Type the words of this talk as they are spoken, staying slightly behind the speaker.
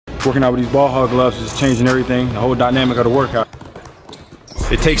Working out with these ball hog gloves is changing everything, the whole dynamic of the workout.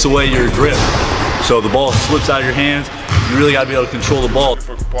 It takes away your grip. So the ball slips out of your hands. You really got to be able to control the ball.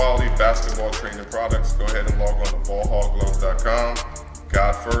 For quality basketball training products, go ahead and log on to ballhoggloves.com.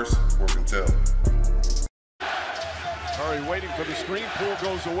 God first, work until. Curry waiting for the screen. Poole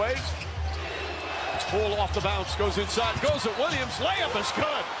goes away. Poole off the bounce, goes inside, goes at Williams. Layup is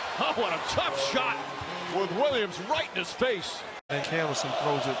good. Oh, what a tough shot with Williams right in his face. And Camerson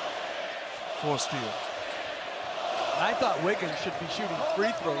throws it for a steal. I thought Wiggins should be shooting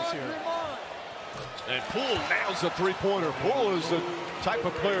free throws here. And Poole nails a three-pointer. Poole is the type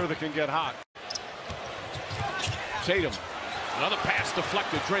of player that can get hot. Tatum, another pass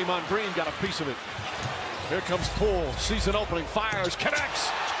deflected. Draymond Green got a piece of it. Here comes Poole, sees an opening, fires,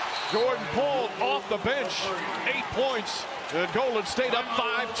 connects. Jordan Poole off the bench, 8 points. And Golden State up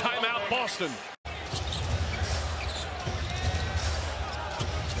 5, timeout Boston.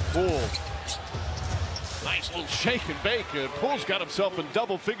 Poole. Nice little shake and bake. Poole's got himself in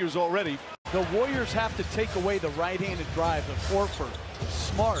double figures already. The Warriors have to take away the right-handed drive of Horford,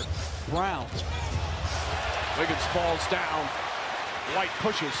 Smart, Brown. Wiggins falls down. White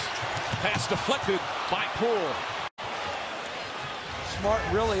pushes. Pass deflected by Poole. Smart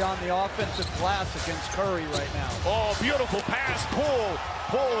really on the offensive glass against Curry right now. Oh, beautiful pass. Poole.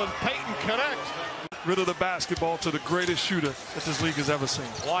 Poole and Payton connect. Rid of the basketball to the greatest shooter that this league has ever seen.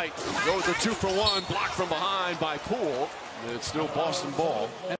 White goes the 2-for-1, blocked from behind by Poole. It's still Boston ball.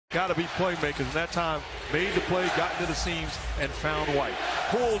 Got to be playmakers. In that time, made the play, got into the seams, and found White.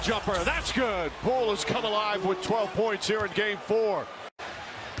 Poole jumper, that's good. Poole has come alive with 12 points here in Game 4.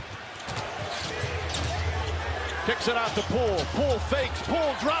 Kicks it out to Poole. Poole fakes.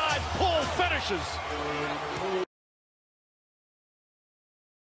 Poole drives. Poole finishes.